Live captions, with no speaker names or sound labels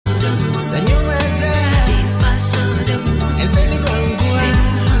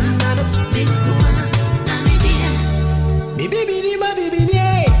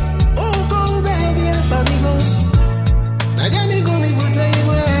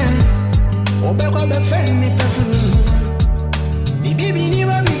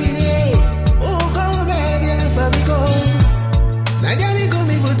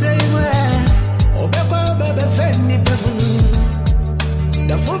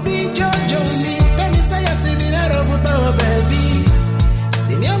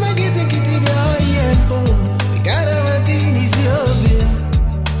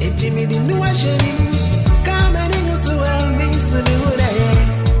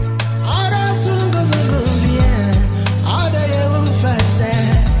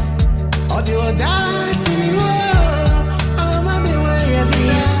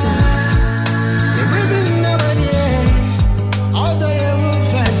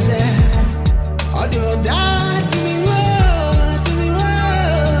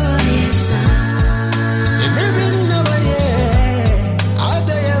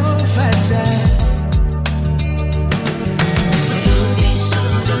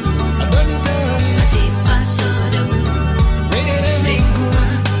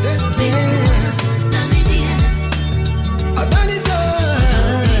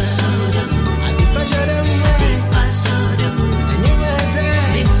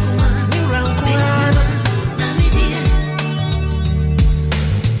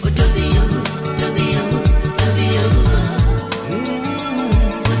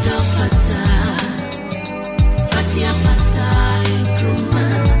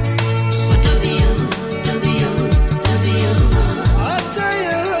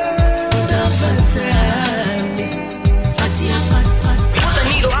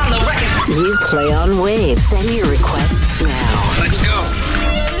Play on Waves. Send your requests now. Let's go.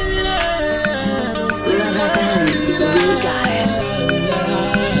 Love FM. We got it.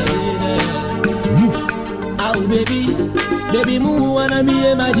 Oh, baby, move wanna be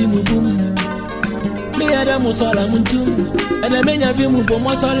a magic boom. Me ada musala muntum. And I mean, I've moved for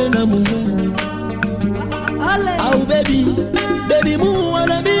musala na move. Oh, baby, move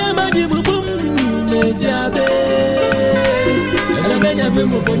wanna be a magic boom. Let's have it. And I mean, I've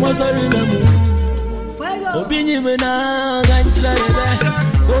moved for musala na move. Opinion na gancha ebe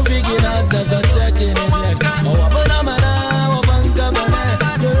go figure out as a check in it o abana mana o banka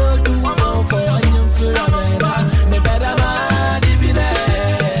mana zero two for anyum fura mera me better ma divine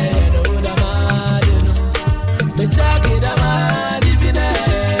no da ma no me check it ma divine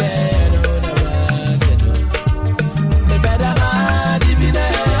no da ma no me better ma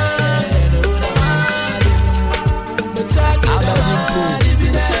divine no da ma no me check it ma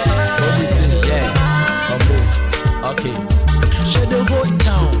divine everything yeah. Okay. Shadow go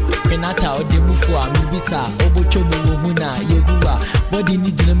town. Penata o debufu a mibisa obocho mu huna yehuwa. Body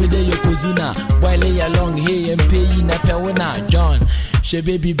ni jinamede yokozuna. Boile ya long hey and pay na pewona John. She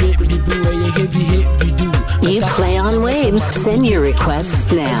baby boo heavy do. You play on Waves. Send your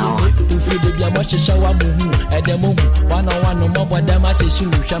requests now. Ufi de bia mo shawa muhu edemu 101 no mo bodama se shu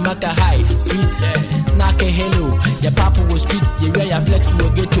shamaka high sweet naka hello your papa was street you wear your flex will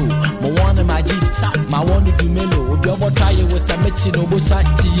get to mo wanna magic my wanna do melo obi obo try you with some no bo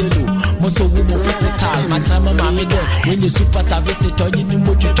santi yellow mo so wo mo physical my time mama me there when you superstar visitor you need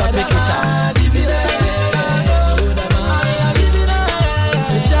mo to try picture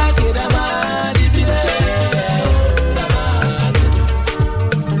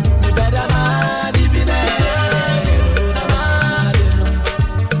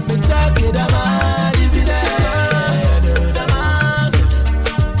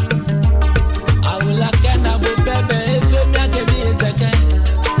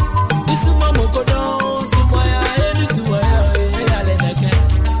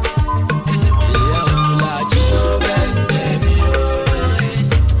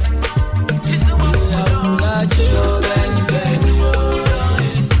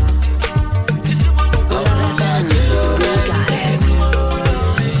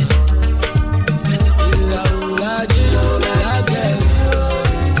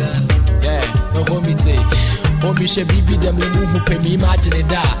She bibi dem no mu pe mi imagine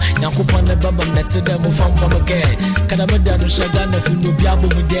da yakopon na babam na te dem from bam again kada me da no shaga na fu no bia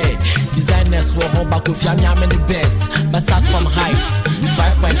bom there designers wo ho ba ko fia me am the best but start from height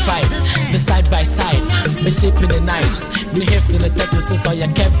 5.5 the side by side me shape in the nice me hips in the 36 so you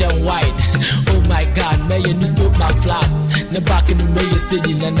kept them wide oh my god me you stop my flat na back in me you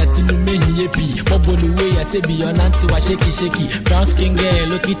steady na natinu me hiyepi bobo the way I say be on anti wa shaky brown skin girl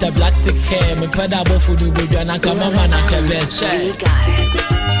look at the black thick hair me pada bo fu do baby na mama na kebe share we got it.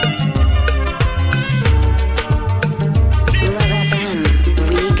 Love FM.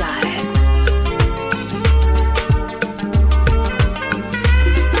 We got it.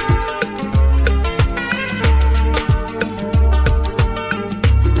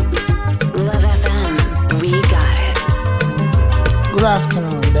 Love Good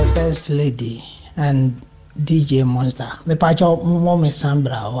afternoon, the First Lady and DJ Monster. Me pacho mo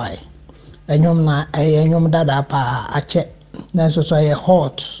Sambra why? Enyom dada pa ache. Na so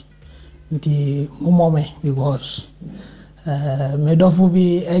hot. Nti mo because me dofu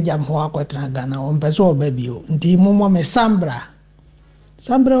bi ejam ho akwetna Ghana o mpeso obabi o. Nti mo Sambra.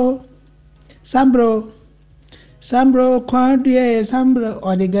 Sambro kwadie Sambro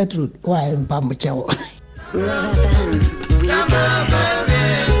or the Gertrude. Why mpamuchewo. Love FM.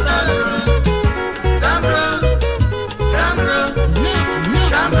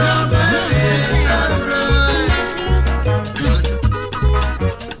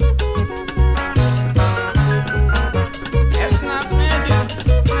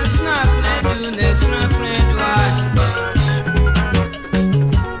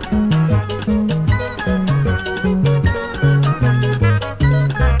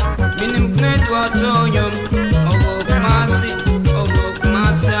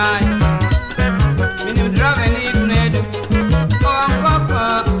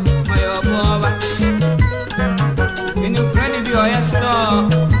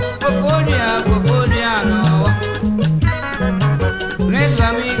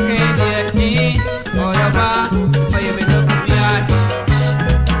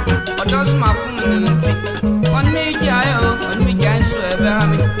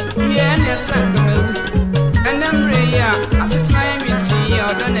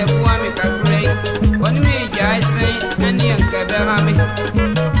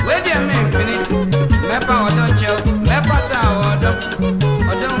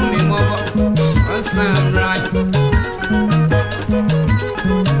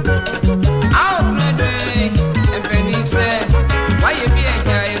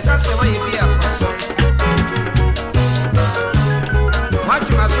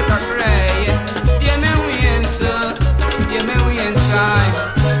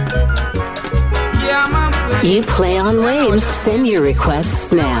 You play on Waves. Send your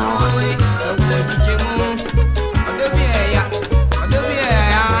requests now.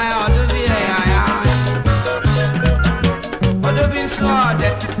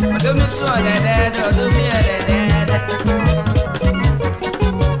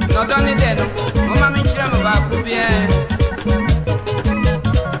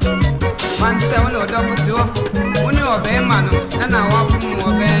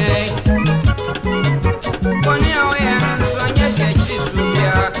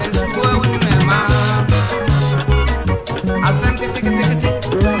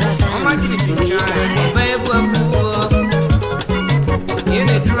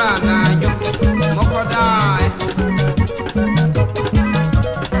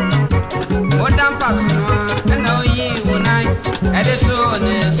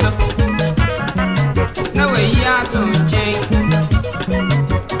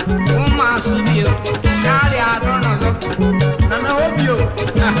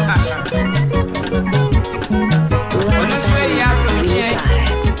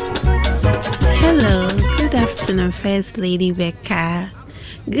 First Lady Becca.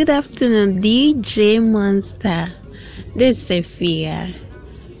 Good afternoon, DJ Monster. This is Sophia.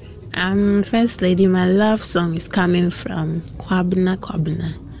 First Lady, my love song is coming from Kwabena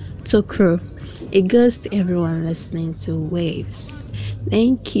Tokro. It goes to everyone listening to Waves.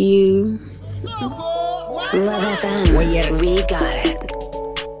 Thank you. Love FM. We got it.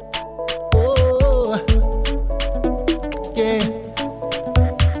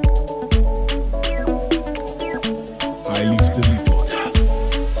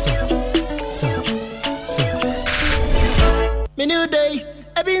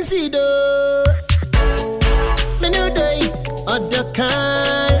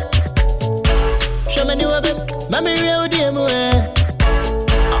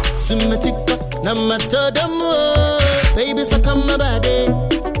 Baby, so come my body,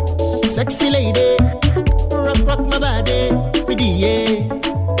 sexy lady, rock my body, yeah.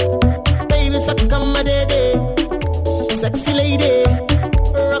 Baby, so come my daddy, sexy lady,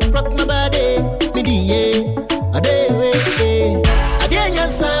 rock my body, yeah. I dare you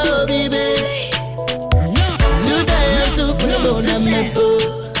so, baby. Today I'm too cool, I'm not fool.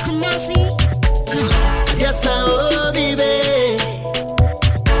 Come on, see. Yes, I baby.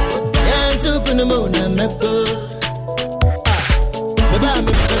 I'm too cool, I'm not fool.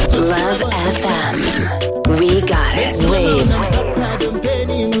 Love FM. We got it. Waves.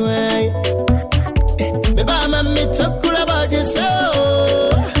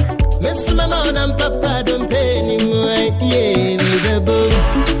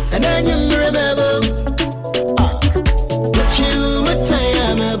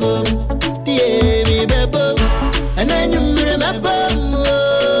 And then you remember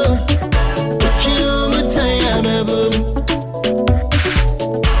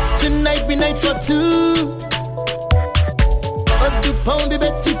be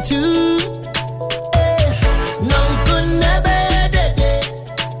better too. Non kun nebe de.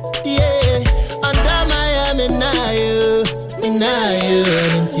 Yeah, under Miami Minayo,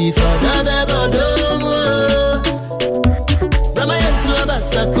 Nti for the bebodomo. Rama yentu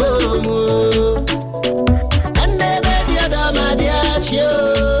abasakomo. And nebe di adama di achio.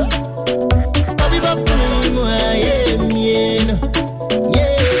 Babi bapumu ayemien.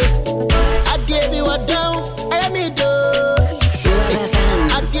 Yeah, I gave you a down, I am it do.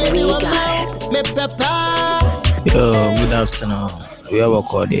 I gave you a mouth, me papa. Yo, good afternoon. We have a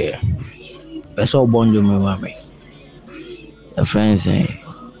call here. Person born to me, mommy. The friends say,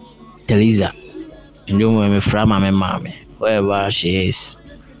 Teresa. And you know me from my mommy, wherever she is.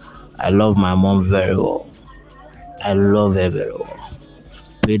 I love my mom very well. I love her very well.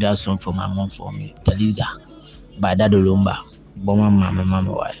 Play that song for my mom for me. Teresa. By Daddy Lumba. Bomber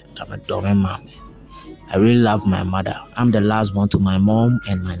mama, why? I'm a dumb mommy. I really love my mother. I'm the last one to my mom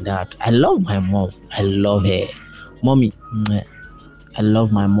and my dad. I love my mom. I love her. Mommy, I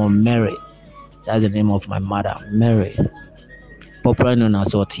love my mom, Mary. That's the name of my mother, Mary. Popularly known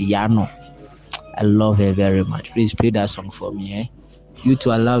as Otiano. I love her very much. Please play that song for me. You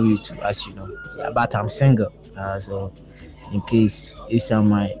too, I love you too, as you know. Yeah, but I'm single. So, in case if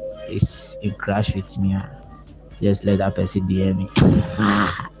someone is in crash with me, just let that person DM me.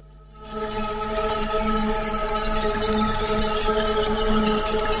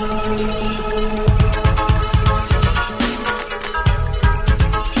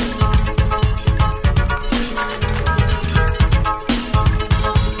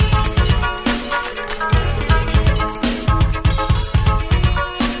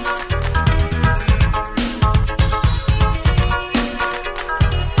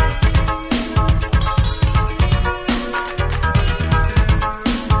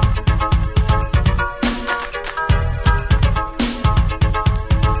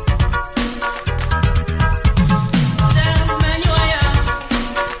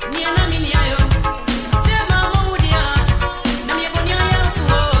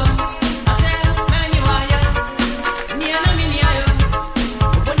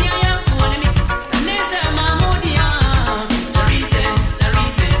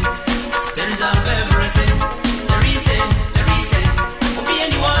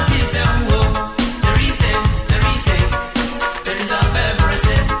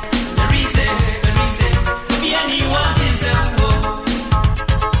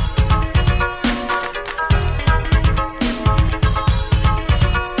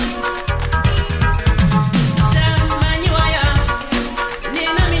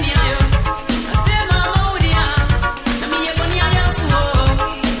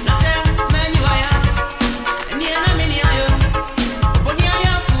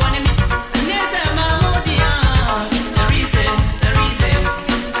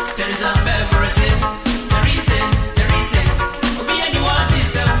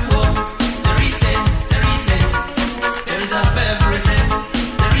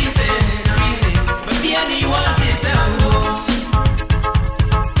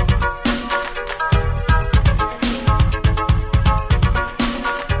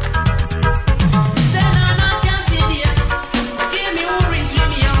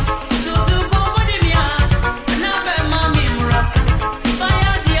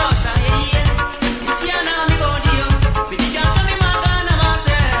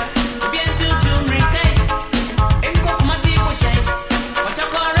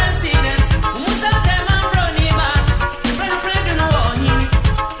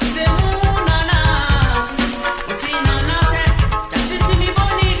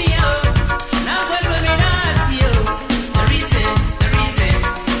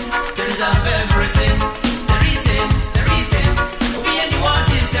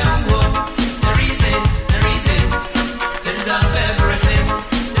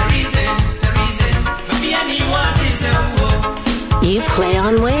 You play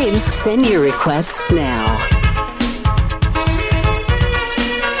on Waves. Send your requests now.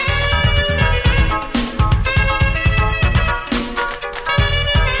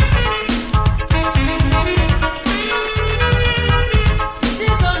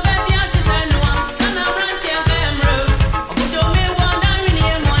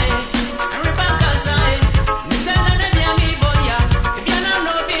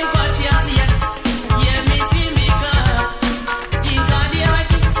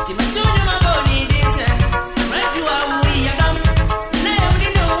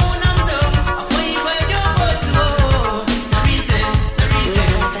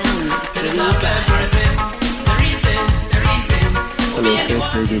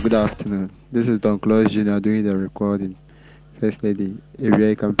 Good afternoon. This is Don Claude Jr. doing the recording. First Lady. If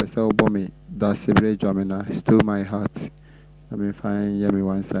you can pass out me, that's a great Jamina, stole my heart. I mean, fine, yeah, me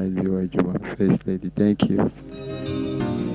one side view, First Lady. Thank you.